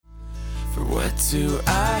What do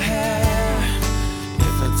I have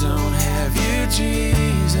if I don't have you,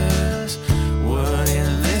 Jesus? What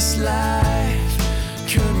in this life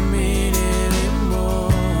could mean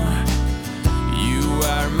anymore? You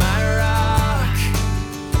are my rock,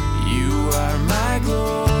 you are my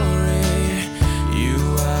glory, you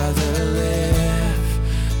are the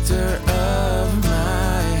lifter of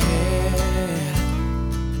my head.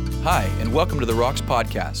 Hi, and welcome to the Rocks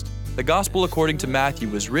Podcast. The Gospel according to Matthew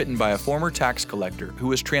was written by a former tax collector who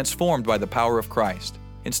was transformed by the power of Christ.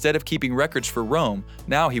 Instead of keeping records for Rome,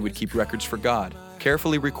 now he would keep records for God,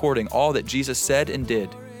 carefully recording all that Jesus said and did.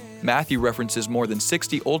 Matthew references more than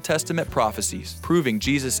 60 Old Testament prophecies, proving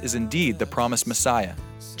Jesus is indeed the promised Messiah.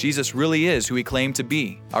 Jesus really is who he claimed to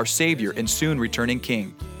be, our Savior and soon returning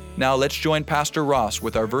King. Now let's join Pastor Ross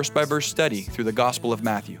with our verse-by-verse study through the Gospel of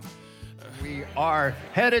Matthew. We are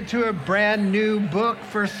headed to a brand new book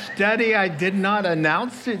for study. I did not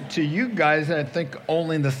announce it to you guys. I think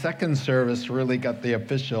only the second service really got the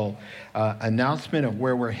official announcement of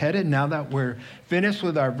where we're headed. Now that we're finished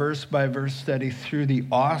with our verse-by-verse study through the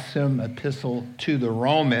awesome epistle to the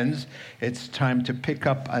Romans, it's time to pick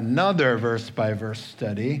up another verse-by-verse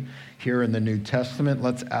study here in the New Testament.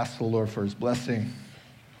 Let's ask the Lord for his blessing.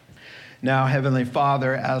 Now, Heavenly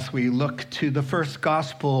Father, as we look to the first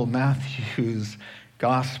gospel, Matthew's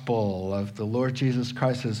gospel of the Lord Jesus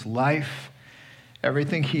Christ's life,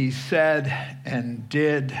 everything he said and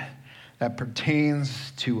did that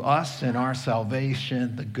pertains to us and our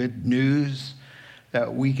salvation, the good news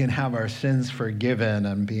that we can have our sins forgiven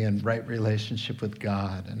and be in right relationship with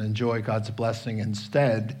God and enjoy God's blessing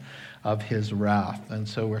instead of his wrath. And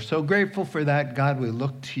so we're so grateful for that, God. We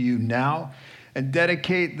look to you now and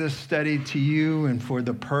dedicate this study to you and for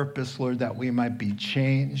the purpose, Lord, that we might be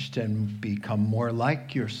changed and become more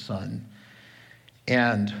like your Son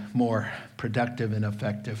and more productive and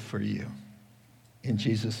effective for you. In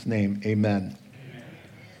Jesus' name, amen.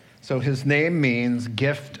 So his name means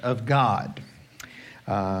gift of God.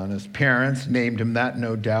 And his parents named him that,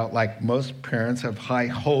 no doubt, like most parents have high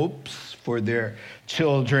hopes for their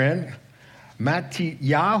children.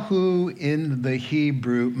 Mattiyahu in the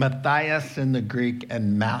Hebrew, Matthias in the Greek,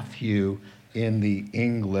 and Matthew in the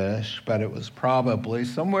English. But it was probably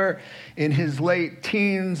somewhere in his late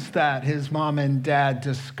teens that his mom and dad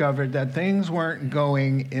discovered that things weren't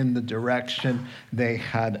going in the direction they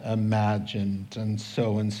had imagined. And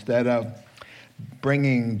so instead of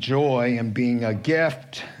bringing joy and being a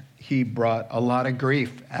gift, he brought a lot of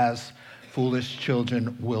grief, as foolish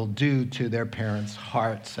children will do to their parents'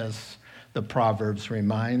 hearts, as the Proverbs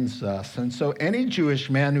reminds us. And so any Jewish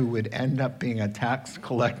man who would end up being a tax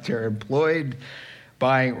collector employed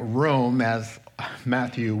by Rome, as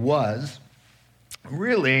Matthew was,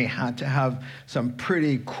 really had to have some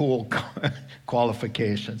pretty cool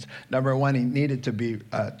qualifications. Number one, he needed to be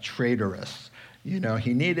traitorous. You know,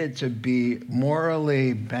 he needed to be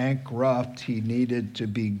morally bankrupt. He needed to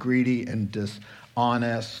be greedy and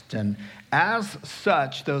dishonest. And as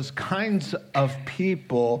such, those kinds of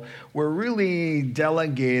people were really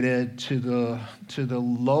delegated to the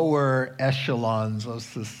lower echelons of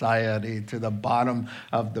society, to the bottom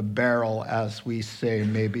of the barrel, as we say,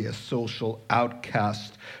 maybe a social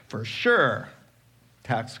outcast for sure.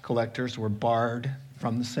 Tax collectors were barred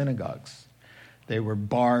from the synagogues. They were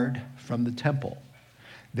barred from the temple.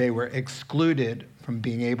 They were excluded from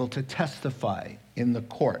being able to testify in the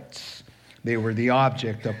courts. They were the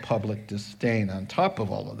object of public disdain. On top of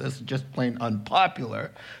all of this, just plain unpopular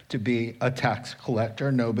to be a tax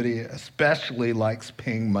collector. Nobody especially likes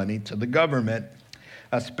paying money to the government,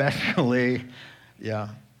 especially,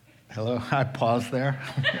 I paused there.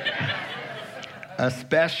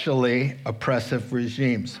 Especially oppressive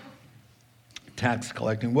regimes. Tax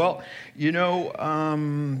collecting. Well, you know,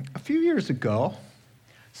 a few years ago,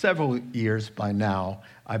 several years by now,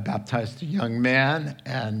 I baptized a young man,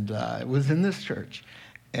 and it was in this church.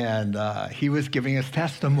 And he was giving his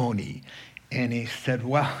testimony. And he said,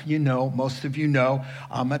 well, you know, most of you know,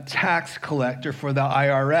 I'm a tax collector for the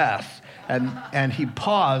IRS. And he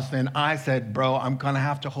paused, and I said, bro, I'm going to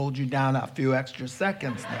have to hold you down a few extra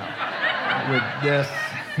seconds now with this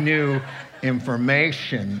new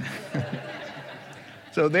information.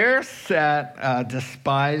 So there sat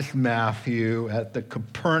despised Matthew at the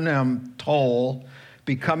Capernaum toll,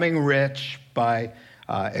 becoming rich by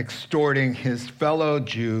extorting his fellow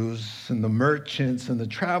Jews and the merchants and the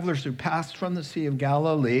travelers who passed from the Sea of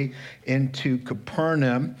Galilee into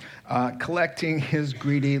Capernaum, collecting his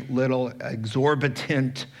greedy little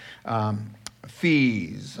exorbitant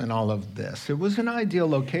fees and all of this. It was an ideal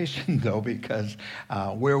location, though, because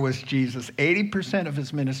where was Jesus? 80% of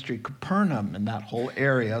his ministry, Capernaum, in that whole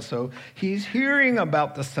area. So he's hearing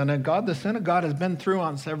about the Son of God. The Son of God has been through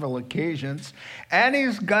on several occasions, and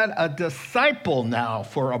he's got a disciple now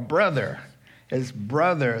for a brother. His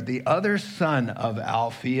brother, the other son of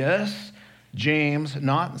Alphaeus, James,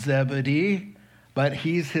 not Zebedee, but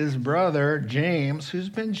he's his brother, James, who's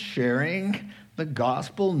been sharing the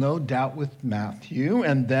gospel, no doubt, with Matthew.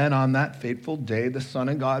 And then on that fateful day, the Son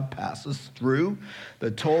of God passes through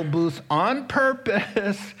the toll booth on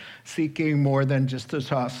purpose, seeking more than just to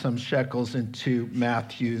toss some shekels into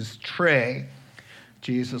Matthew's tray.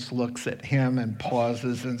 Jesus looks at him and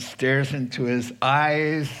pauses and stares into his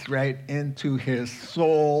eyes, right into his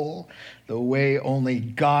soul, the way only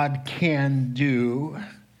God can do.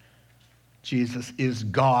 Jesus is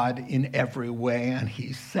God in every way, and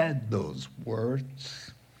he said those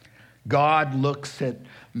words. God looks at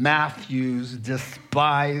Matthew's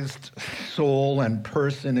despised soul and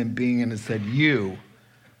person and being and said, "You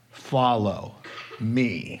follow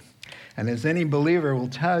me." And as any believer will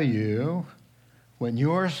tell you, when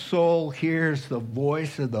your soul hears the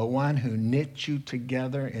voice of the one who knit you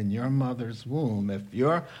together in your mother's womb, if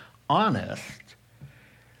you're honest,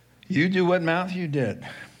 you do what Matthew did.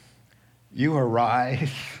 You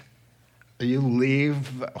arise, you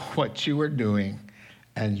leave what you were doing,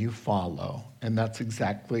 and you follow. And that's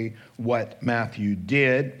exactly what Matthew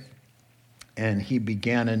did. And he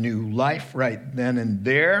began a new life right then and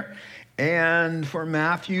there. And for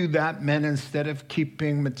Matthew, that meant instead of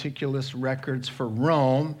keeping meticulous records for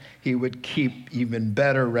Rome, he would keep even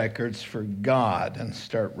better records for God and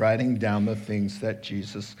start writing down the things that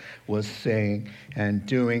Jesus was saying and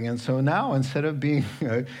doing. And so now, instead of being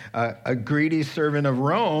a greedy servant of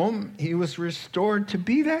Rome, he was restored to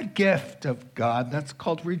be that gift of God. That's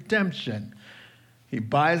called redemption. He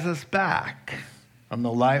buys us back from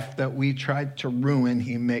the life that we tried to ruin.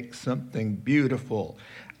 He makes something beautiful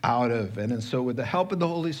out of it. And so with the help of the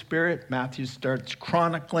Holy Spirit, Matthew starts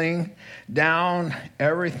chronicling down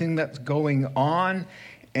everything that's going on.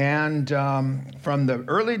 And from the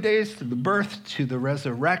early days to the birth, to the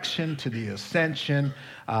resurrection, to the ascension,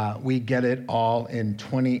 we get it all in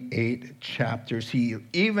 28 chapters. He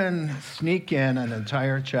even sneak in an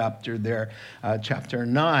entire chapter there, chapter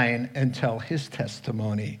 9, and tell his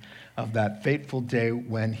testimony of that fateful day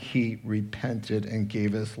when he repented and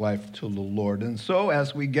gave his life to the Lord. And so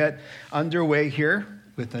as we get underway here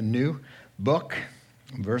with a new book,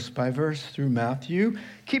 verse by verse through Matthew,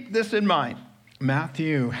 keep this in mind.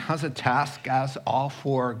 Matthew has a task, as all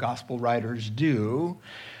four gospel writers do.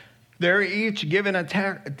 They're each given a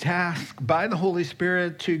task by the Holy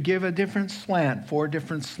Spirit to give a different slant, 4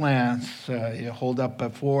 different slants. You hold up a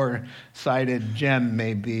 4-sided gem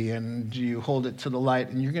maybe, and you hold it to the light,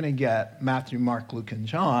 and you're going to get Matthew, Mark, Luke, and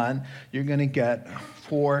John. You're going to get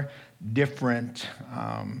 4 different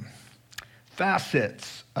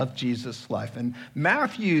facets of Jesus' life. And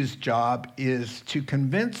Matthew's job is to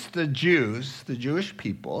convince the Jews, the Jewish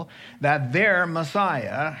people, that their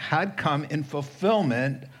Messiah had come in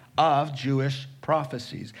fulfillment of Jewish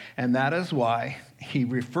prophecies. And that is why he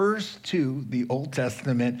refers to the Old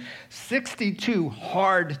Testament 62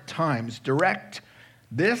 hard times. Direct,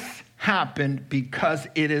 this happened because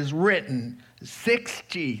it is written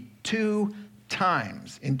 62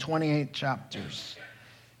 times in 28 chapters.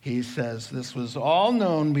 He says this was all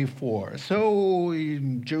known before. So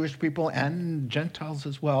Jewish people and Gentiles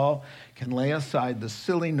as well can lay aside the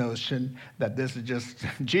silly notion that this is just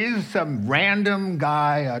Jesus, some random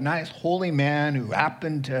guy, a nice holy man who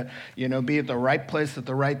happened to, be at the right place at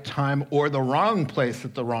the right time or the wrong place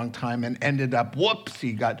at the wrong time and ended up, whoops,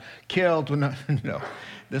 he got killed. No,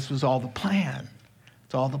 this was all the plan.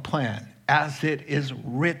 It's all the plan. As it is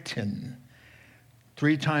written,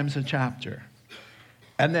 3 times a chapter.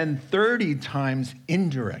 And then 30 times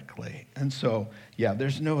indirectly. And so,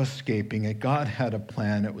 there's no escaping it. God had a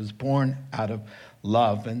plan. It was born out of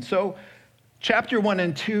love. And so, chapter 1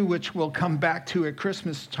 and 2, which we'll come back to at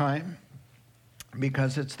Christmas time,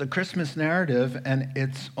 because it's the Christmas narrative and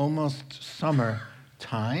it's almost summer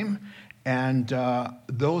time. And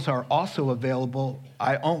those are also available.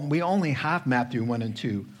 We only have Matthew 1 and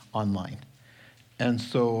 2 online. And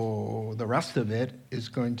so the rest of it is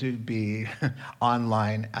going to be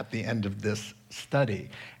online at the end of this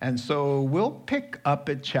study. And so we'll pick up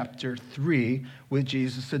at chapter 3 with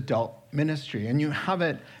Jesus' adult ministry. And you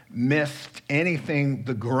haven't missed anything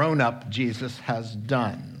the grown-up Jesus has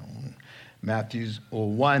done. Matthews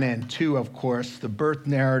 1 and 2, of course, the birth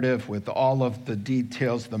narrative with all of the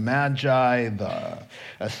details, the Magi, the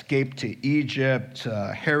escape to Egypt,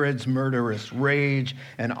 Herod's murderous rage,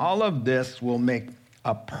 and all of this will make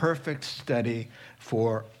a perfect study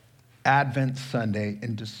for Advent Sunday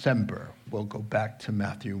in December. We'll go back to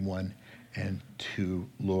Matthew 1 and 2,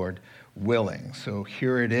 Lord willing. So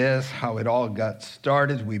here it is, how it all got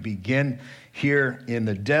started. We begin here in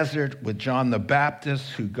the desert with John the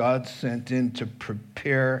Baptist, who God sent in to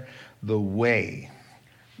prepare the way.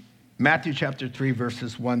 Matthew chapter 3,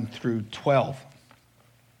 verses 1 through 12.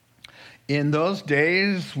 In those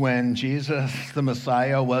days when Jesus, the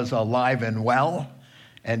Messiah, was alive and well,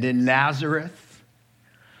 and in Nazareth,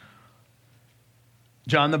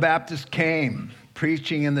 John the Baptist came,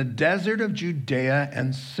 preaching in the desert of Judea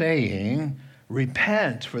and saying,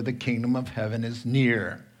 "Repent, for the kingdom of heaven is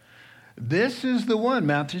near." This is the one,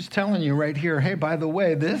 Matthew's telling you right here, hey, by the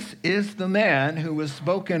way, this is the man who was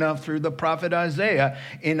spoken of through the prophet Isaiah.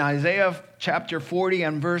 In Isaiah chapter 40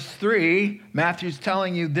 and verse 3, Matthew's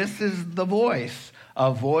telling you this is the voice,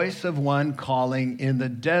 a voice of one calling in the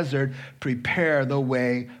desert, prepare the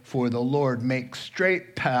way for the Lord, make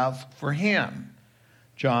straight paths for him.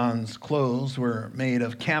 John's clothes were made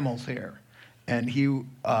of camel's hair, and he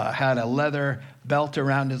had a leather belt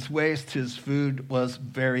around his waist. His food was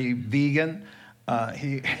very vegan.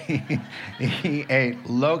 He ate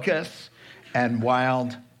locusts and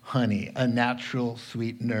wild honey, a natural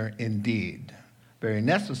sweetener indeed. Very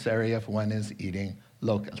necessary if one is eating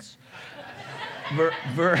locusts.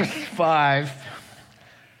 Verse 5.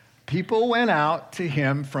 People went out to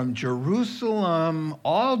him from Jerusalem,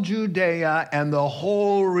 all Judea, and the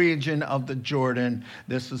whole region of the Jordan.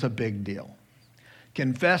 This is a big deal.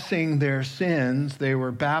 Confessing their sins, they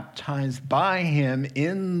were baptized by him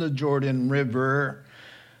in the Jordan River.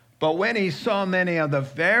 But when he saw many of the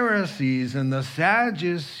Pharisees and the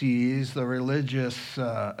Sadducees, the religious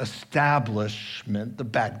establishment, the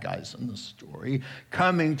bad guys in the story,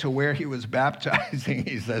 coming to where he was baptizing,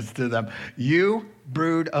 he says to them, "You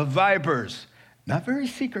brood of vipers." Not very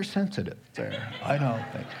seeker sensitive there, I don't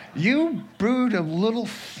think. "You brood of little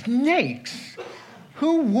snakes.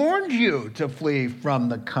 Who warned you to flee from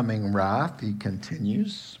the coming wrath?" He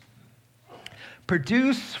continues.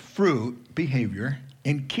 "Produce fruit, behavior,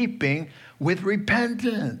 in keeping with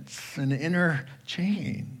repentance and inner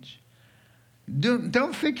change."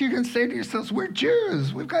 Don't think you can say to yourselves, "We're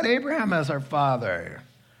Jews. We've got Abraham as our father."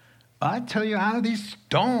 I tell you, out of these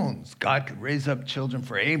stones, God could raise up children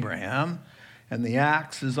for Abraham. And the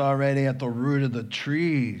axe is already at the root of the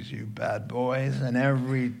trees, you bad boys. And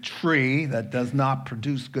every tree that does not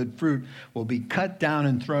produce good fruit will be cut down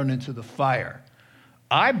and thrown into the fire.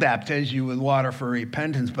 I baptize you with water for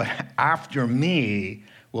repentance, but after me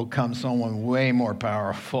will come someone way more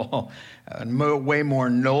powerful and way more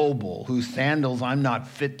noble, whose sandals I'm not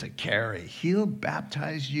fit to carry. He'll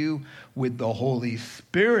baptize you with the Holy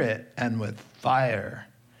Spirit and with fire.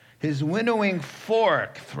 His winnowing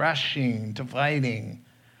fork, threshing, dividing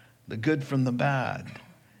the good from the bad,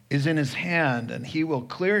 is in his hand, and he will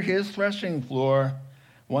clear his threshing floor,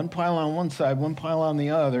 one pile on one side, one pile on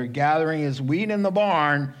the other, gathering his wheat in the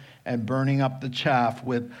barn and burning up the chaff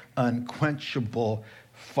with unquenchable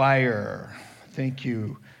fire. Thank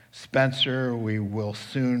you, Spencer. We will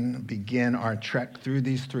soon begin our trek through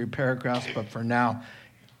these 3 paragraphs, but for now,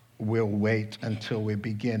 we'll wait until we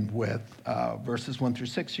begin with verses 1 through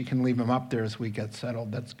 6. You can leave them up there as we get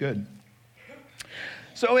settled. That's good.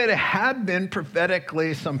 So it had been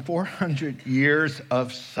prophetically some 400 years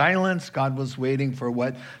of silence. God was waiting for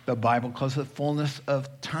what the Bible calls the fullness of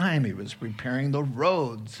time. He was preparing the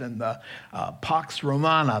roads and the Pax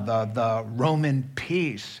Romana, the Roman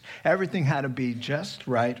peace. Everything had to be just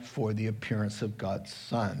right for the appearance of God's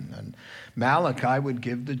Son. And Malachi would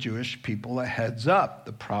give the Jewish people a heads up.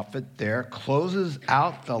 The prophet there closes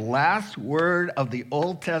out the last word of the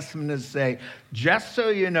Old Testament to say, just so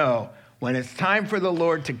you know, when it's time for the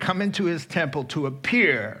Lord to come into his temple to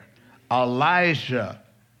appear, Elijah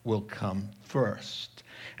will come first.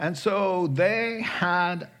 And so they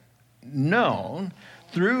had known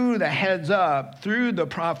through the heads up, through the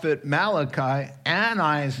prophet Malachi and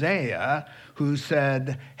Isaiah, who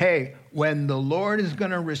said, hey, when the Lord is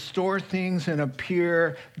going to restore things and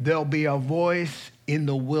appear, there'll be a voice in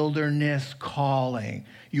the wilderness calling.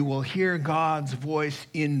 You will hear God's voice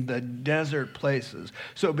in the desert places.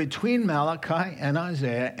 So between Malachi and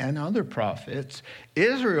Isaiah and other prophets,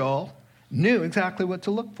 Israel knew exactly what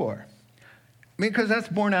to look for. I mean, because that's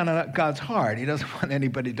born out of God's heart. He doesn't want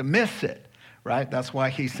anybody to miss it, right? That's why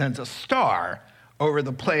he sends a star over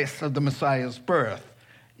the place of the Messiah's birth.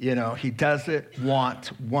 He doesn't want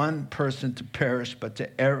one person to perish, but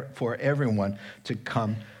for everyone to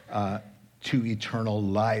come to eternal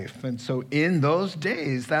life. And so in those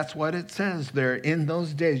days, that's what it says there. In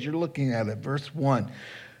those days, you're looking at it, verse 1.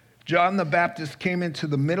 John the Baptist came into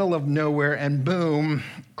the middle of nowhere, and boom,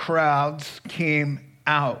 crowds came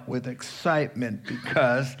out with excitement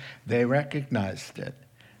because they recognized it.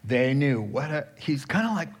 They knew he's kind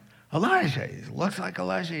of like Elijah. He looks like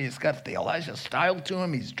Elijah. He's got the Elijah style to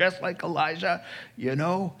him. He's dressed like Elijah,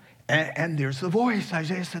 And there's the voice.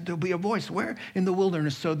 Isaiah said there'll be a voice. Where? In the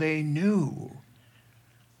wilderness. So they knew.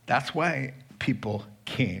 That's why people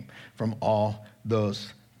came from all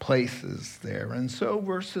those places there. And so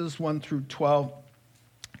verses 1 through 12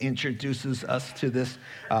 introduces us to this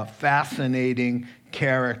fascinating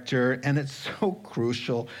character, and it's so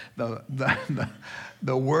crucial.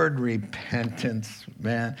 The word repentance,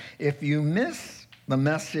 man. If you miss the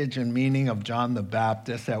message and meaning of John the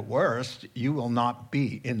Baptist, at worst, you will not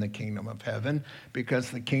be in the kingdom of heaven, because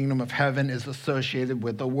the kingdom of heaven is associated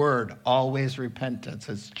with the word, always repentance.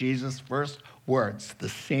 It's Jesus' first words, the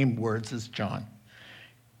same words as John.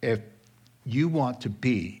 If you want to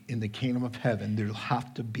be in the kingdom of heaven, there'll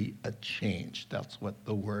have to be a change. That's what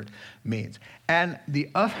the word means. And the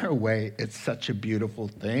other way it's such a beautiful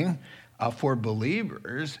thing for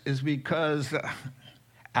believers is because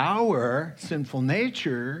our sinful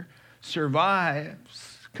nature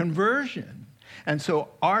survives conversion. And so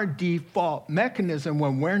our default mechanism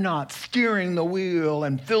when we're not steering the wheel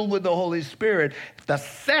and filled with the Holy Spirit, the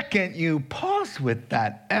second you pause with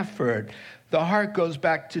that effort, the heart goes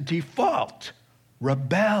back to default.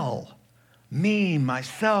 Rebel. Me,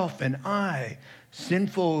 myself, and I.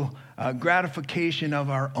 Sinful gratification of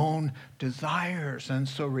our own desires. And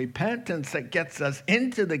so repentance that gets us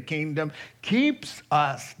into the kingdom keeps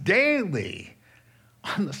us daily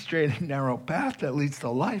on the straight and narrow path that leads to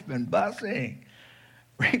life and blessing.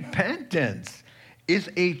 Repentance is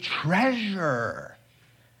a treasure.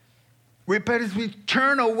 Repentance, we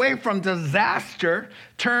turn away from disaster,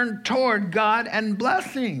 turn toward God and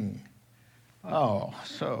blessing. Oh,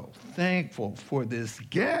 so thankful for this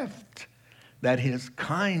gift that his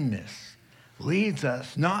kindness leads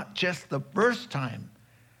us not just the first time,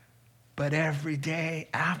 but every day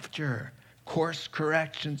after. Course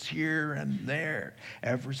corrections here and there.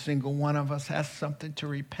 Every single one of us has something to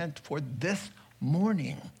repent for this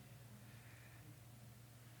morning.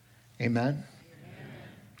 Amen?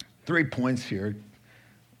 3 points here.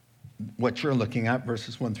 What you're looking at,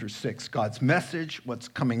 verses 1 through 6, God's message. What's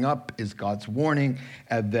coming up is God's warning.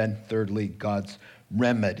 And then thirdly, God's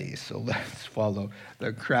remedy. So let's follow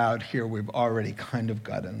the crowd here. We've already kind of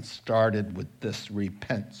gotten started with this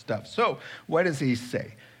repent stuff. So what does he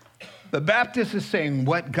say? The Baptist is saying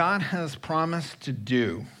what God has promised to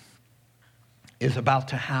do is about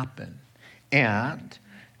to happen. And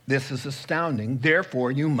this is astounding.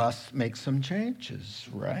 Therefore, you must make some changes,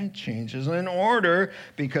 right? Changes in order,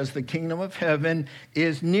 because the kingdom of heaven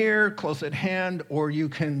is near, close at hand, or you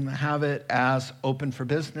can have it as open for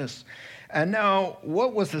business. And now,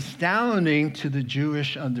 what was astounding to the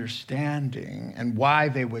Jewish understanding and why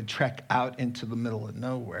they would trek out into the middle of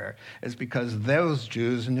nowhere is because those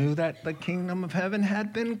Jews knew that the kingdom of heaven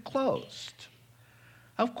had been closed.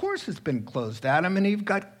 Of course it's been closed. Adam and Eve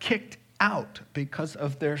got kicked out because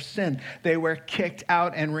of their sin. They were kicked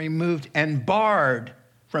out and removed and barred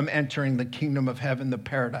from entering the kingdom of heaven, the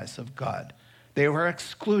paradise of God. They were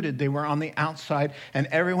excluded. They were on the outside, and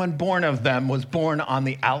everyone born of them was born on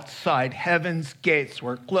the outside. Heaven's gates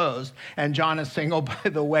were closed. And John is saying, oh,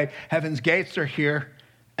 by the way, heaven's gates are here,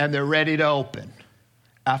 and they're ready to open.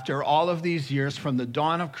 After all of these years, from the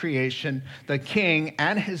dawn of creation, the king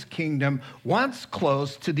and his kingdom, once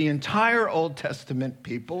closed to the entire Old Testament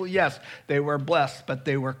people, yes, they were blessed, but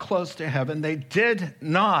they were close to heaven. They did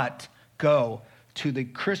not go to the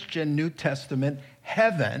Christian New Testament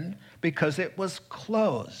heaven because it was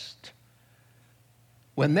closed.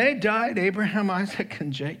 When they died, Abraham, Isaac,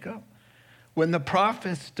 and Jacob, when the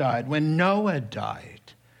prophets died, when Noah died,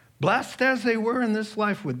 blessed as they were in this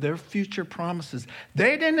life with their future promises,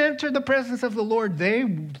 they didn't enter the presence of the Lord. They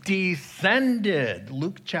descended,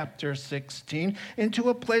 Luke chapter 16, into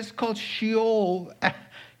a place called Sheol.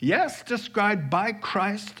 Yes, described by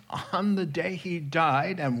Christ on the day he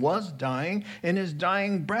died and was dying. In his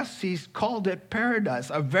dying breath, he called it paradise,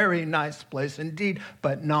 a very nice place indeed,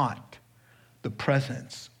 but not the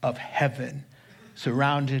presence of heaven,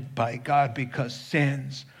 surrounded by God, because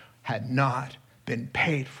sins had not been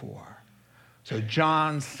paid for. So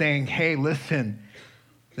John's saying, hey, listen,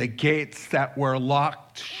 the gates that were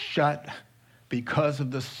locked shut because of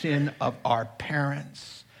the sin of our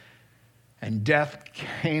parents And death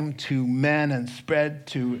came to men and spread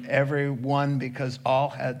to everyone because all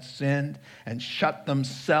had sinned and shut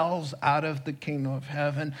themselves out of the kingdom of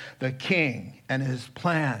heaven. The King and his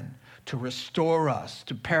plan to restore us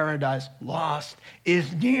to paradise lost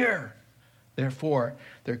is near. Therefore,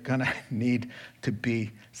 there are going to need to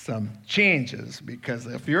be some changes, because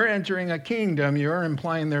if you're entering a kingdom, you're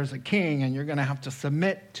implying there's a king, and you're going to have to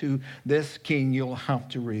submit to this king. You'll have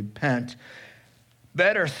to repent.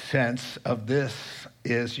 Better sense of this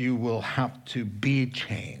is you will have to be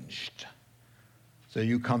changed. So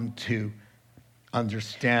you come to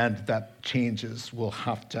understand that changes will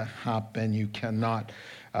have to happen. You cannot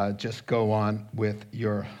just go on with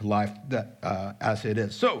your life as it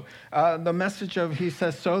is. So the message of, he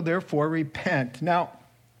says, so therefore repent. Now,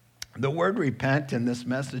 the word repent in this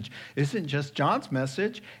message isn't just John's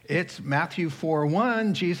message. It's Matthew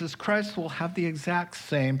 4:1. Jesus Christ will have the exact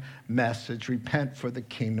same message. Repent, for the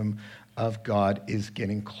kingdom of God is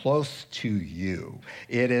getting close to you.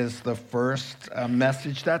 It is the first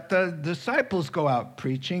message that the disciples go out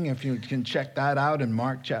preaching. If you can check that out in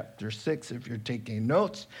Mark chapter 6, if you're taking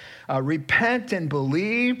notes. Repent and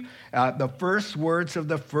believe, the first words of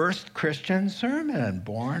the first Christian sermon,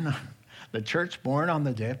 the church born on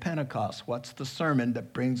the day of Pentecost. What's the sermon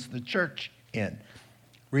that brings the church in?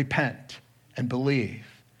 Repent and believe.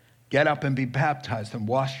 Get up and be baptized and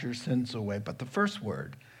wash your sins away. But the first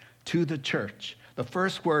word to the church, the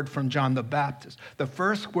first word from John the Baptist, the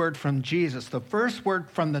first word from Jesus, the first word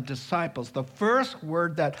from the disciples, the first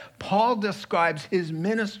word that Paul describes his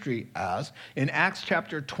ministry as in Acts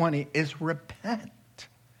chapter 20 is repent.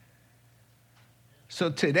 So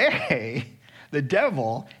today, the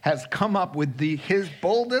devil has come up with his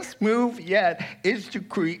boldest move yet is to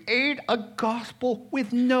create a gospel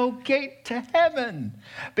with no gate to heaven.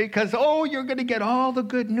 Because, you're going to get all the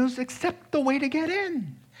good news except the way to get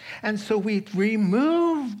in. And so we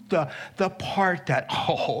removed the part that,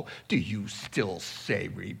 do you still say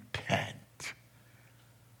repent?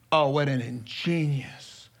 Oh, what an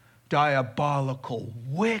ingenious, diabolical,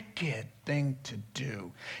 wicked thing to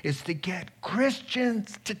do is to get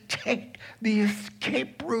Christians to take the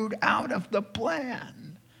escape route out of the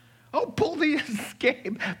plan. Pull the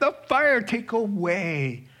escape. The fire, take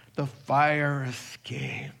away the fire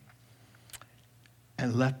escape.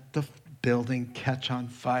 And let the building catch on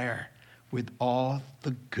fire with all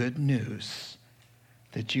the good news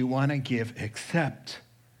that you want to give except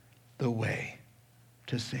the way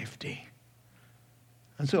to safety.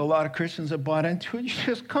 And so a lot of Christians have bought into it. You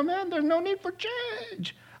just come in. There's no need for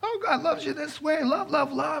change. God loves you this way. Love,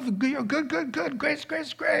 love, love. You're good, good, good. Grace,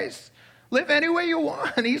 grace, grace. Live any way you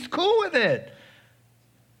want. He's cool with it.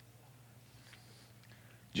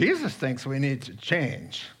 Jesus thinks we need to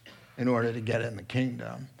change in order to get in the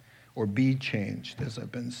kingdom or be changed, as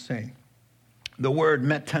I've been saying. The word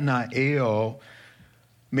metanoeo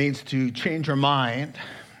means to change your mind,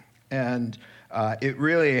 and it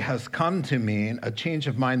really has come to mean a change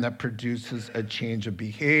of mind that produces a change of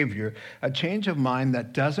behavior. A change of mind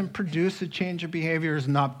that doesn't produce a change of behavior is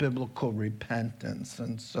not biblical repentance.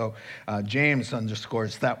 And so James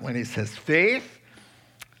underscores that when he says faith.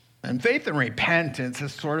 And faith and repentance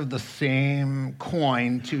is sort of the same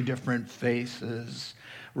coin, two different faces,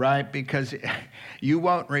 right? Because you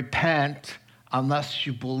won't repent unless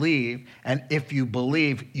you believe. And if you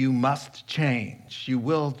believe, you must change. You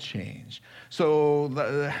will change. So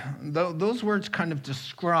those words kind of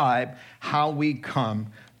describe how we come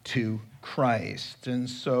to Christ. And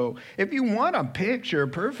so if you want a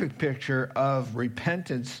perfect picture of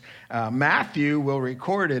repentance, Matthew will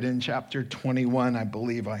record it in chapter 21. I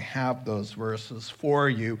believe I have those verses for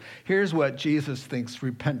you. Here's what Jesus thinks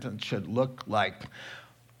repentance should look like.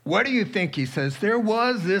 What do you think? He says, there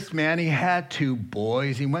was this man, he had 2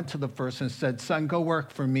 boys. He went to the first and said, son, go work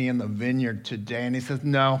for me in the vineyard today. And he says,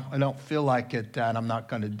 no, I don't feel like it, Dad. I'm not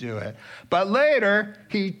going to do it. But later,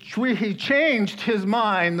 he changed his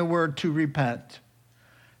mind, the word to repent,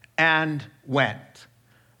 and went.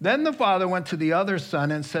 Then the father went to the other son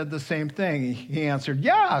and said the same thing. He answered,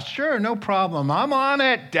 yeah, sure, no problem. I'm on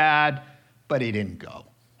it, Dad. But he didn't go.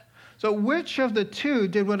 So which of the 2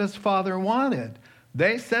 did what his father wanted?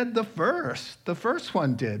 They said the first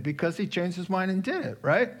one did, because he changed his mind and did it,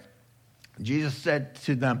 right? Jesus said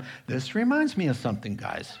to them, this reminds me of something,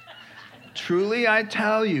 guys. Truly, I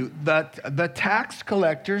tell you that the tax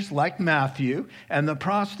collectors like Matthew and the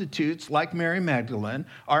prostitutes like Mary Magdalene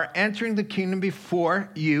are entering the kingdom before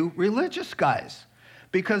you religious guys.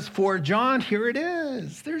 Because for John, here it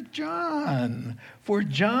is, there's John. For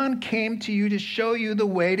John came to you to show you the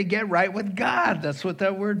way to get right with God. That's what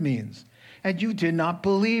that word means. and you did not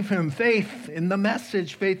believe him. Faith in the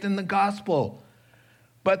message, faith in the gospel.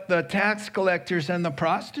 But the tax collectors and the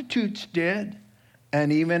prostitutes did.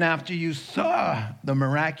 And even after you saw the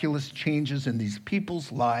miraculous changes in these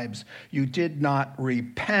people's lives, you did not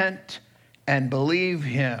repent and believe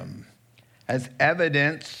him, as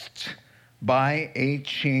evidenced by a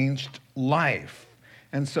changed life.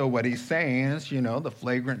 And so what he's saying is, the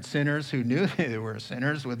flagrant sinners who knew they were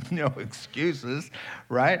sinners with no excuses,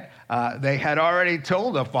 right? They had already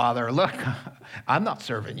told the Father, look, I'm not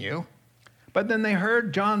serving you. But then they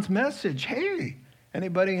heard John's message. Hey,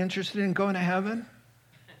 anybody interested in going to heaven?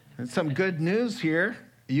 And some good news here.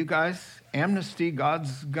 You guys, amnesty,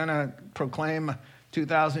 God's going to proclaim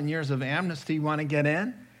 2,000 years of amnesty. Want to get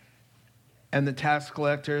in? And the tax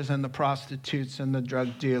collectors and the prostitutes and the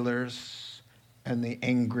drug dealers and the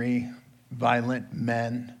angry, violent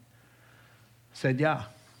men said, yeah.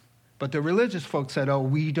 But the religious folks said, oh,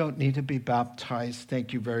 we don't need to be baptized.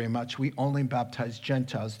 Thank you very much. We only baptize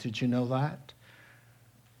Gentiles. Did you know that?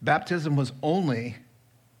 Baptism was only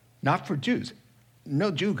not for Jews. No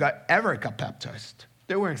Jew ever got baptized.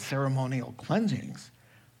 There were ceremonial cleansings.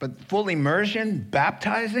 But full immersion,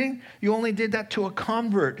 baptizing, you only did that to a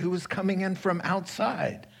convert who was coming in from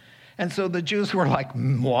outside. And so the Jews were like,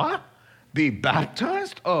 what? Be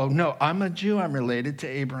baptized? Oh, no, I'm a Jew. I'm related to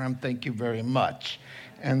Abraham. Thank you very much.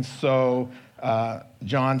 And so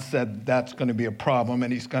John said that's going to be a problem,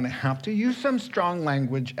 and he's going to have to use some strong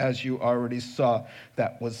language, as you already saw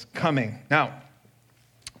that was coming. Now,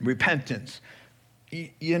 repentance.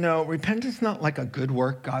 Repentance is not like a good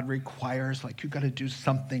work God requires, like you got to do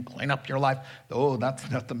something, clean up your life. Oh, that's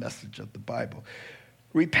not the message of the Bible.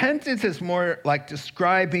 Repentance is more like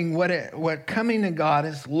describing what coming to God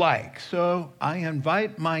is like. So I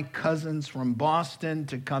invite my cousins from Boston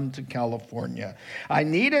to come to California. I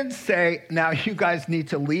needn't say, now you guys need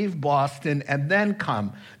to leave Boston and then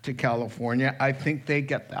come to California. I think they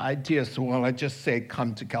get the idea. So I just say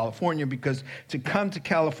come to California, because to come to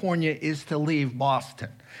California is to leave Boston,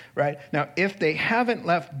 right? Now, if they haven't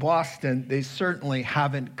left Boston, they certainly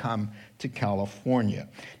haven't come to California.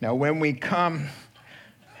 Now, when we come...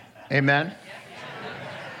 Amen?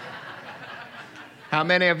 How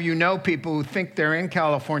many of you know people who think they're in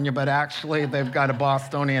California, but actually they've got a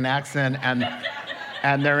Bostonian accent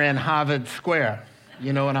and they're in Harvard Square?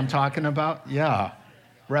 You know what I'm talking about? Yeah,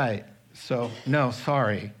 right. So, no,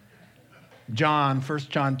 sorry. 1 John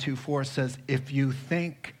 2:4 says, if you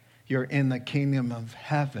think you're in the kingdom of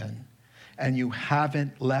heaven and you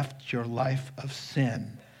haven't left your life of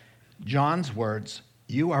sin, John's words,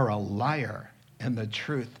 you are a liar, and the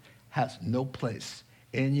truth has no place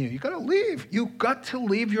in you. You got to leave. You got to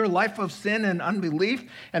leave your life of sin and unbelief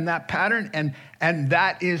and that pattern, and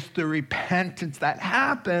that is the repentance that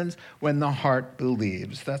happens when the heart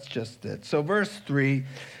believes. That's just it. So verse 3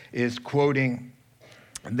 is quoting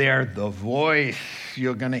there the voice.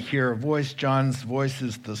 You're going to hear a voice. John's voice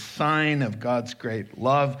is the sign of God's great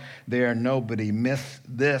love there. Nobody missed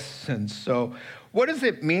this. And so what does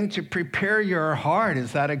it mean to prepare your heart?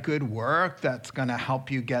 Is that a good work that's going to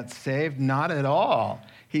help you get saved? Not at all.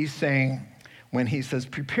 He's saying, when he says,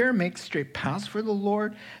 prepare, make straight paths for the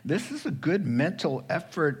Lord, this is a good mental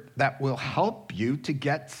effort that will help you to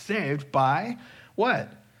get saved by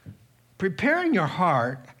what? Preparing your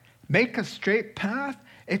heart, make a straight path.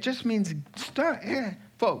 It just means start.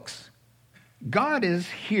 Folks, God is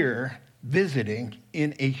here visiting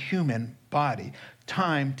in a human body.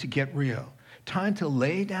 Time to get real. Time to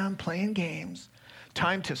lay down playing games.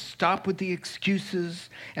 Time to stop with the excuses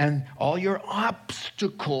and all your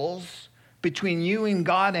obstacles between you and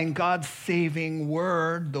God's saving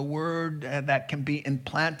word, the word that can be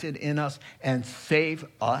implanted in us and save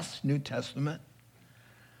us, New Testament.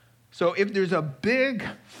 So if there's a big,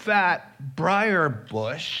 fat briar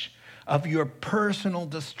bush of your personal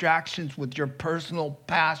distractions with your personal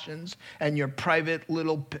passions and your private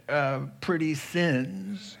little pretty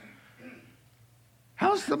sins,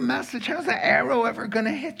 how's the message, how's the arrow ever going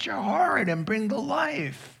to hit your heart and bring the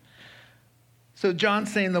life? So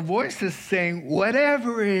John's saying, the voice is saying,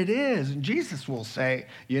 whatever it is. And Jesus will say,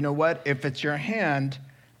 you know what? If it's your hand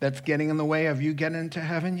that's getting in the way of you getting into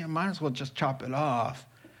heaven, you might as well just chop it off.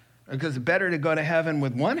 Because it's better to go to heaven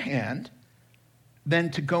with one hand than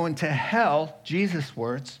to go into hell, Jesus'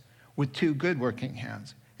 words, with two good working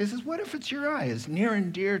hands. He says, what if it's your eye? It's near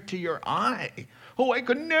and dear to your eye. Oh, I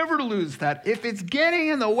could never lose that. If it's getting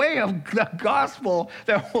in the way of the gospel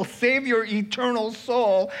that will save your eternal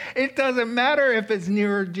soul, it doesn't matter if it's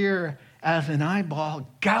near or dear as an eyeball.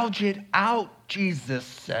 Gouge it out, Jesus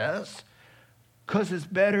says, because it's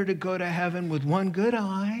better to go to heaven with one good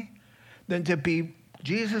eye than to be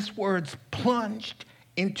Jesus' words plunged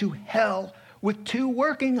into hell with 2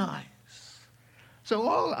 working eyes. So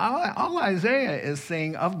all Isaiah is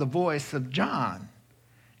saying of the voice of John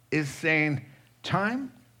is saying,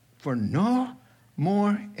 time for no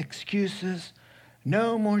more excuses,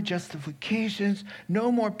 no more justifications,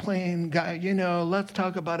 no more playing, let's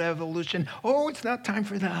talk about evolution. Oh, it's not time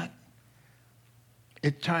for that.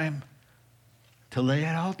 It's time to lay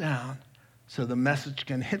it all down so the message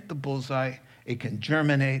can hit the bullseye. It can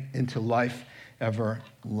germinate into life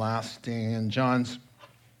everlasting. And John's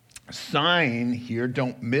sign here,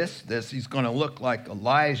 don't miss this. He's going to look like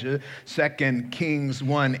Elijah. 2 Kings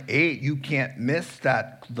 1:8. You can't miss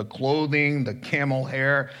that. The clothing, the camel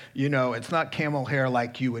hair. It's not camel hair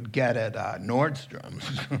like you would get at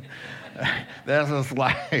Nordstrom's. This is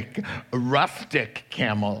like rustic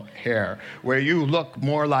camel hair, where you look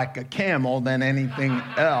more like a camel than anything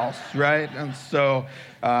else, right? And so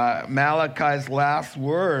Malachi's last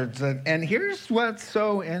words, and here's what's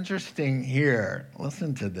so interesting here.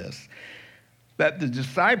 Listen to this. That the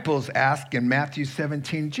disciples ask in Matthew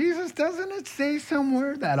 17, Jesus, doesn't it say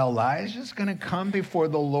somewhere that Elijah's going to come before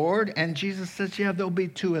the Lord? And Jesus says, yeah, there'll be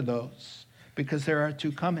 2 of those, because there are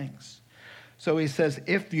 2 comings. So he says,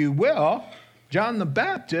 if you will, John the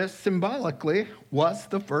Baptist symbolically was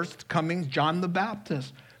the first coming John the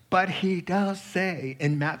Baptist. But he does say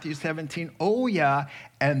in Matthew 17, oh yeah,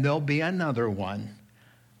 and there'll be another one.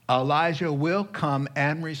 Elijah will come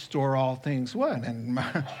and restore all things. What? And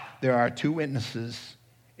there are 2 witnesses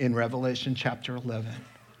in Revelation chapter 11.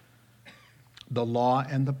 The law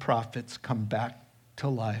and the prophets come back to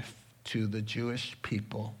life to the Jewish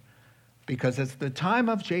people. Because it's the time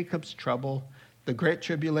of Jacob's trouble. The Great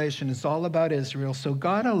Tribulation is all about Israel. So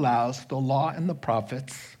God allows the law and the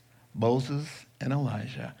prophets, Moses and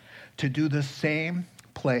Elijah, to do the same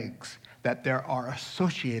plagues that there are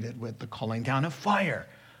associated with the calling down of fire,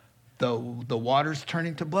 the waters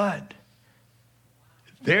turning to blood.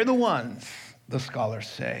 They're the ones, the scholars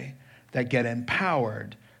say, that get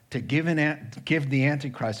empowered to give the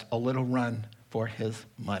Antichrist a little run for his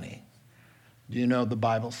money. The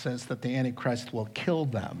Bible says that the Antichrist will kill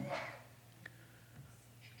them,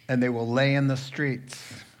 and they will lay in the streets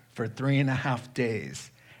for 3.5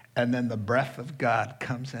 days, and then the breath of God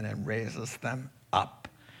comes in and raises them up,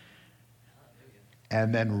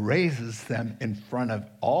 and then raises them in front of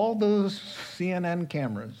all those CNN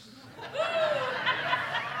cameras.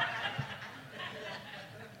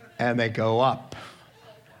 And they go up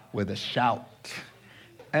with a shout.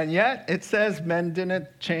 And yet, it says men didn't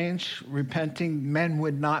change. Repenting men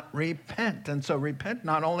would not repent. And so repent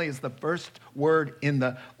not only is the first word in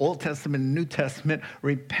the Old Testament and New Testament,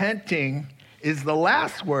 repenting is the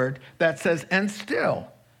last word that says, and still.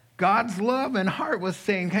 God's love and heart was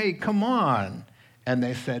saying, hey, come on. And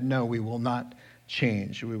they said, no, we will not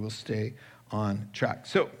change. We will stay on track.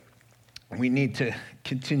 So we need to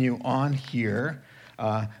continue on here.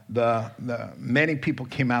 Many people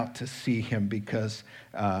came out to see him because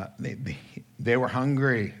they were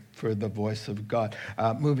hungry for the voice of God.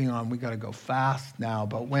 Moving on, we got to go fast now.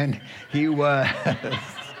 But when he was,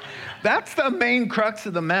 that's the main crux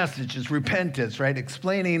of the message is repentance, right?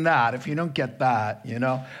 Explaining that, if you don't get that,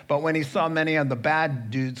 But when he saw many of the bad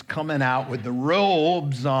dudes coming out with the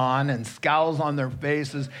robes on and scowls on their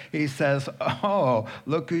faces, he says, oh,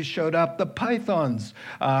 look who showed up, the pythons.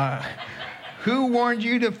 Who warned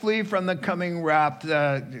you to flee from the coming wrath?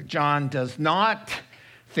 John does not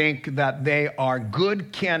think that they are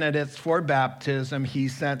good candidates for baptism. He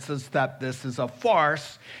senses that this is a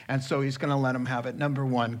farce, and so he's going to let them have it. Number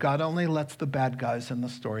 1, God only lets the bad guys in the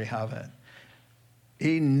story have it.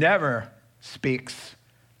 He never speaks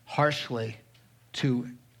harshly to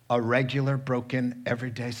a regular, broken,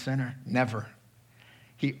 everyday sinner. Never.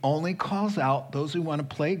 He only calls out those who want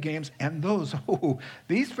to play games and those,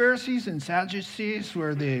 these Pharisees and Sadducees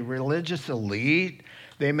were the religious elite.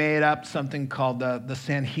 They made up something called the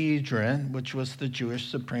Sanhedrin, which was the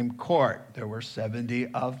Jewish Supreme Court. There were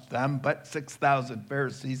 70 of them, but 6,000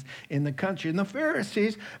 Pharisees in the country. And the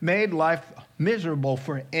Pharisees made life miserable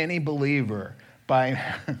for any believer by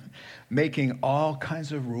making all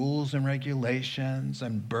kinds of rules and regulations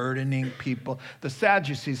and burdening people. The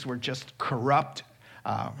Sadducees were just corrupt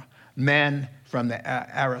men from the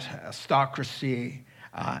aristocracy,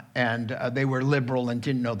 and they were liberal and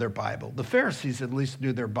didn't know their Bible. The Pharisees at least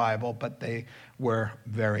knew their Bible, but they were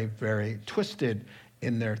very, very twisted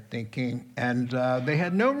in their thinking, and they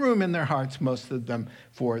had no room in their hearts, most of them,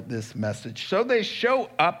 for this message. So they show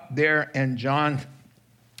up there, and John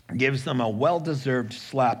gives them a well-deserved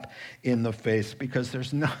slap in the face, because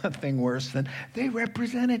there's nothing worse than they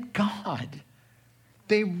represented God.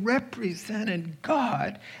 They represented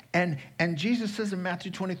God. And Jesus says in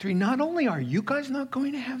Matthew 23, not only are you guys not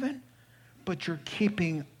going to heaven, but you're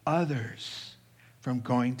keeping others from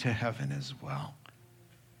going to heaven as well.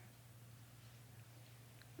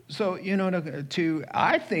 So,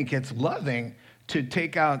 I think it's loving to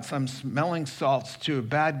take out some smelling salts to a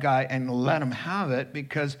bad guy and let him have it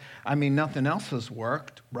because, nothing else has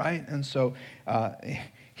worked, right? And so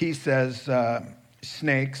he says,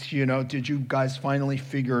 snakes, did you guys finally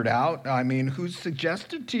figure it out? Who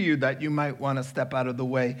suggested to you that you might want to step out of the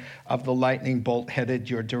way of the lightning bolt headed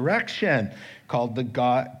your direction, called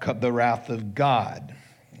the wrath of God?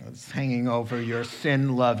 It's hanging over your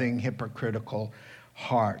sin-loving, hypocritical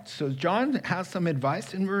heart. So John has some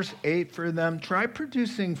advice in verse 8 for them. Try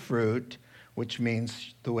producing fruit, which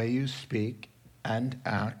means the way you speak and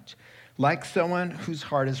act, like someone whose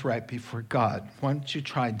heart is right before God. Why don't you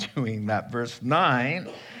try doing that? Verse 9,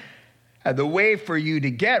 the way for you to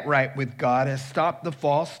get right with God is stop the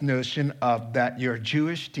false notion of that your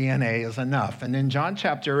Jewish DNA is enough. And in John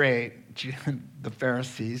chapter 8, the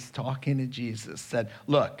Pharisees talking to Jesus said,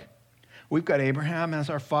 look, we've got Abraham as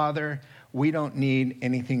our father. We don't need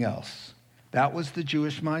anything else. That was the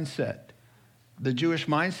Jewish mindset. The Jewish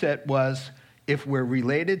mindset was, if we're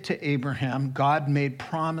related to Abraham, God made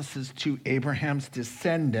promises to Abraham's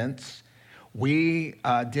descendants. We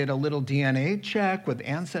did a little DNA check with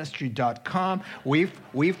Ancestry.com.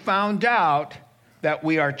 We found out that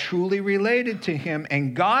we are truly related to him.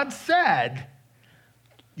 And God said,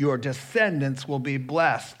 your descendants will be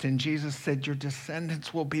blessed. And Jesus said, your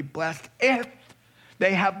descendants will be blessed if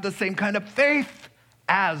they have the same kind of faith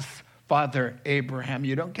as Father Abraham.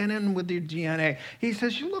 You don't get in with your DNA. He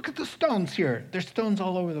says, you look at the stones here. There's stones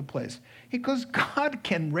all over the place. He goes, God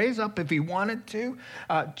can raise up, if he wanted to,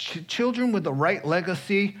 children with the right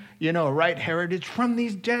legacy, a right heritage from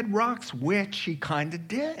these dead rocks, which he kind of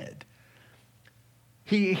did.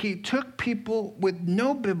 He took people with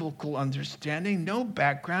no biblical understanding, no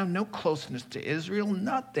background, no closeness to Israel,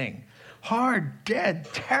 nothing. Hard, dead,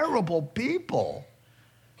 terrible people.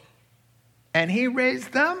 And he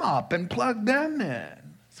raised them up and plugged them in.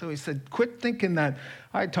 So he said, quit thinking that.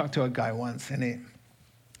 I talked to a guy once, and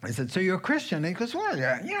I said, so you're a Christian? And he goes, well,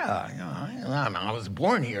 yeah, I was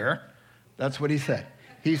born here. That's what he said.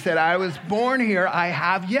 He said, I was born here. I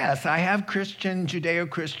have Christian,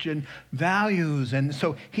 Judeo-Christian values. And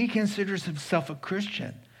so he considers himself a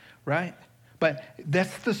Christian, right? But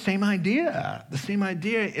that's the same idea. The same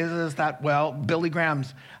idea is that, Billy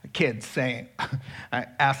Graham's kid saying,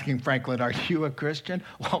 asking Franklin, are you a Christian?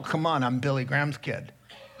 Well, come on, I'm Billy Graham's kid.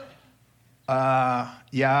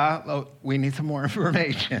 We need some more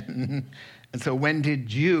information. And so when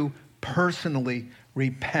did you personally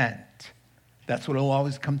repent? That's what it'll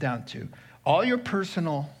always come down to. All your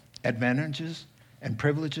personal advantages and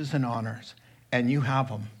privileges and honors, and you have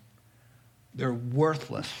them, they're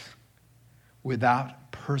worthless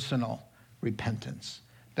without personal repentance.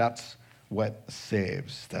 That's what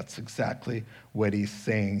saves. That's exactly what he's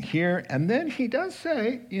saying here. And then he does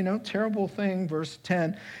say, terrible thing, verse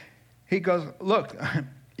 10. He goes, look,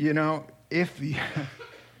 if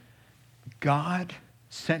God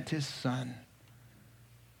sent his son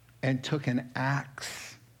and took an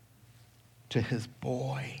axe to his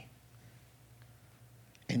boy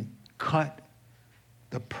and cut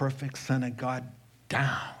the perfect Son of God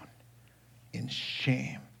down in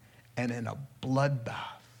shame and in a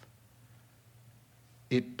bloodbath,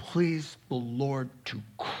 it pleased the Lord to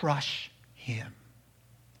crush him.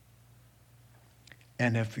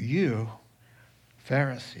 And if you,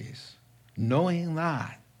 Pharisees, knowing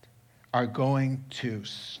that, are going to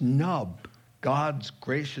snub God's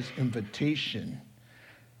gracious invitation,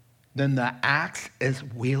 then the axe is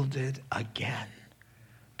wielded again,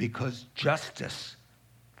 because justice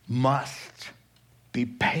must be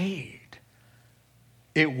paid.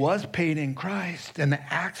 It was paid in Christ, and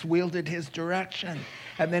the axe wielded his direction.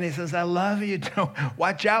 And then he says, I love you.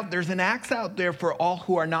 Watch out, there's an axe out there for all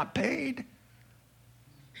who are not paid.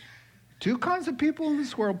 Two kinds of people in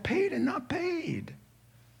this world, paid and not paid.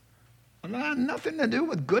 Nothing to do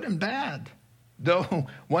with good and bad. Though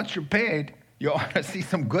once you're paid, you ought to see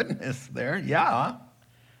some goodness there. Yeah.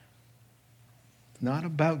 It's not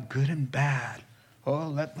about good and bad. Oh,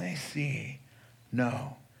 let me see.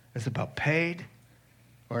 No, it's about paid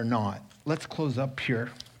or not. Let's close up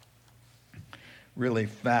here really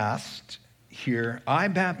fast here. I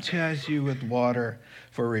baptize you with water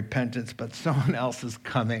for repentance, but someone else is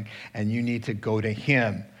coming, and you need to go to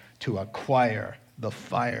him to acquire the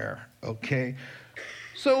fire, okay?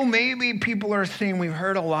 So maybe people are saying, we've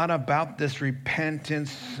heard a lot about this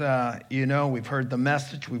repentance. We've heard the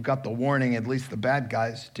message. We've got the warning, at least the bad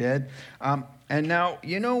guys did. And now,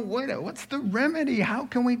 what's the remedy? How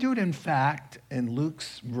can we do it? In fact, in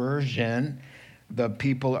Luke's version, the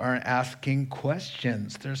people are asking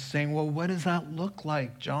questions. They're saying, well, what does that look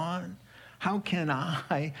like, John? How can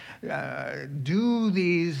I do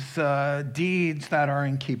these deeds that are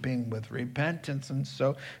in keeping with repentance? And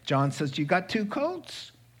so John says, you got two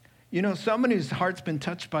coats. Someone whose heart's been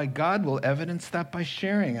touched by God will evidence that by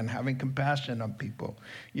sharing and having compassion on people,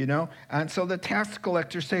 And so the tax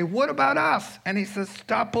collectors say, what about us? And he says,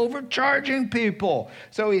 stop overcharging people.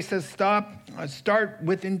 So he says, start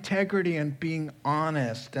with integrity and being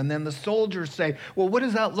honest. And then the soldiers say, well, what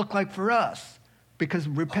does that look like for us? Because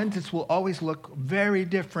repentance will always look very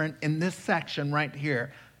different in this section right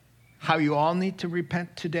here. How you all need to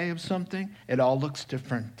repent today of something, it all looks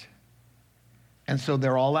different. And so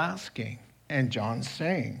they're all asking. And John's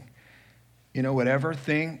saying, whatever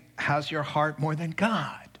thing has your heart more than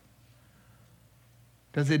God?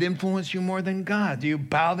 Does it influence you more than God? Do you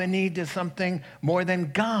bow the knee to something more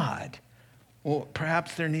than God? Well,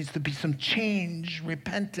 perhaps there needs to be some change,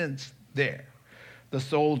 repentance there. The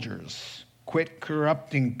soldiers, quit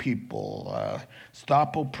corrupting people,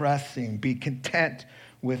 stop oppressing, be content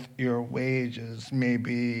with your wages.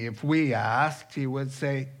 Maybe if we asked, he would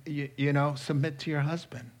say, submit to your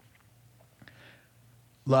husband.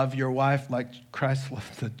 Love your wife like Christ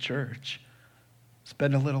loved the church.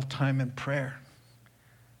 Spend a little time in prayer.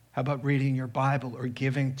 How about reading your Bible or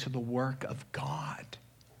giving to the work of God?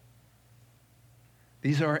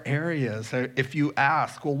 These are areas, if you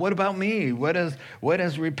ask, well, what about me? What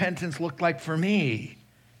does repentance look like for me?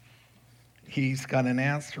 He's got an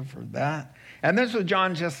answer for that. And that's what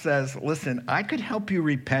John just says. Listen, I could help you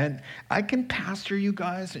repent. I can pastor you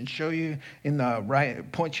guys and show you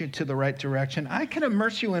point you to the right direction. I can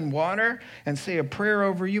immerse you in water and say a prayer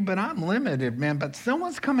over you, but I'm limited, man. But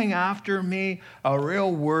someone's coming after me, a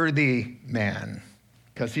real worthy man,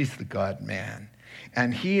 because he's the God man.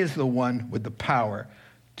 And he is the one with the power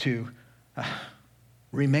to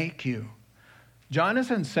remake you. John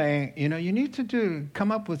isn't saying, you need to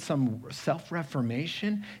come up with some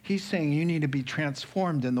self-reformation. He's saying you need to be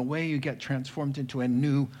transformed, and the way you get transformed into a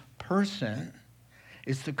new person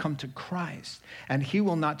is to come to Christ. And he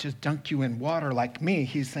will not just dunk you in water like me.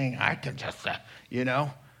 He's saying, I can just,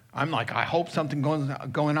 I'm like, I hope something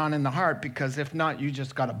going on in the heart, because if not, you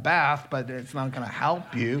just got a bath, but it's not going to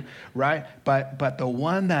help you, right? But the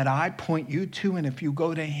one that I point you to, and if you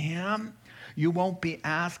go to him, you won't be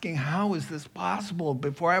asking, how is this possible?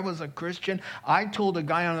 Before I was a Christian, I told a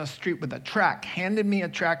guy on the street with a tract, handed me a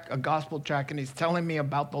gospel tract, and he's telling me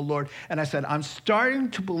about the Lord. And I said, I'm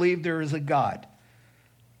starting to believe there is a God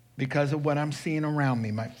because of what I'm seeing around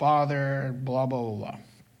me, my father, blah, blah, blah, blah.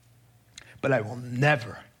 But I will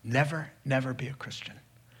never be a Christian.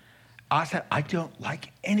 I said, I don't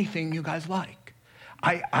like anything you guys like.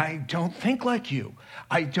 I don't think like you.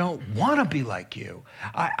 I don't want to be like you.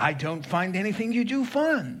 I don't find anything you do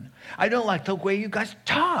fun. I don't like the way you guys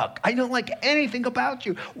talk. I don't like anything about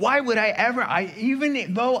you. Why would I ever,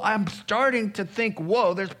 even though I'm starting to think,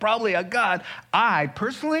 whoa, there's probably a God, I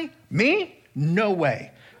personally, no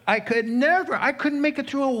way. I couldn't make it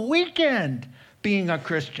through a weekend being a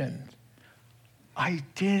Christian. I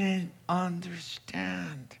didn't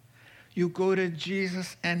understand. You go to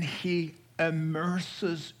Jesus and he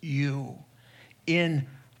immerses you in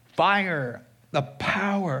fire, the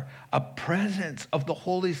power, a presence of the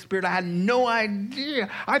Holy Spirit. I had no idea.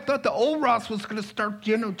 I thought the old Ross was going to start,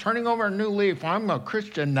 turning over a new leaf. I'm a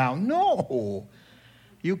Christian now. No.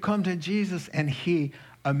 You come to Jesus and he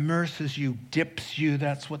immerses you, dips you.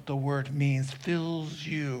 That's what the word means. Fills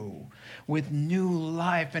you with new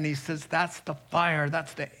life. And he says, that's the fire.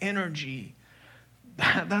 That's the energy.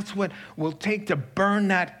 That's what will take to burn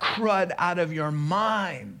that crud out of your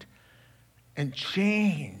mind and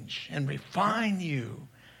change and refine you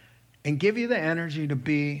and give you the energy to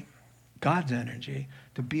be God's energy,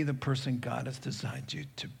 to be the person God has designed you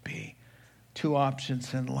to be. Two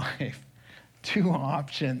options in life. Two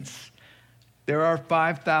options. There are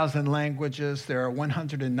 5,000 languages. There are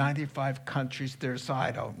 195 countries. There's,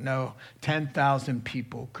 10,000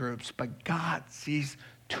 people groups. But God sees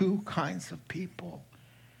two kinds of people.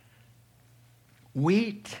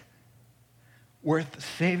 Wheat worth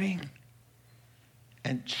saving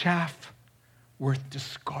and chaff worth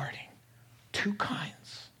discarding. Two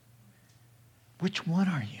kinds. Which one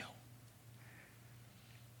are you?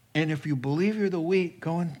 And if you believe you're the wheat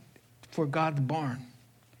going for God's barn,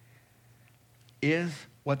 is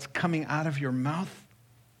what's coming out of your mouth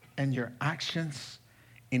and your actions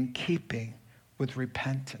in keeping with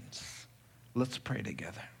repentance. Let's pray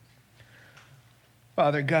together.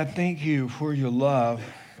 Father God, thank you for your love.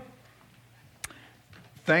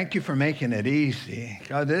 Thank you for making it easy.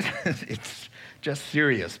 God, it's just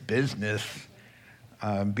serious business,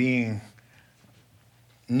 being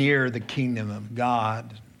near the kingdom of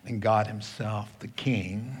God and God himself, the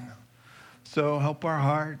King. So help our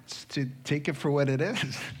hearts to take it for what it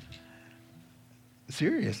is.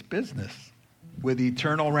 Serious business with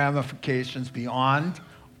eternal ramifications beyond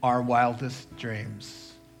our wildest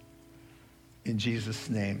dreams. In Jesus'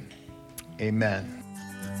 name, amen.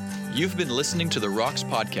 You've been listening to the Rocks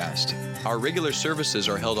Podcast. Our regular services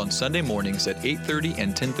are held on Sunday mornings at 8:30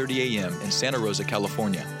 and 10:30 a.m. in Santa Rosa,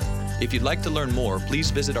 California. If you'd like to learn more,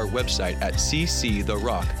 please visit our website at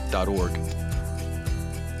cctherock.org.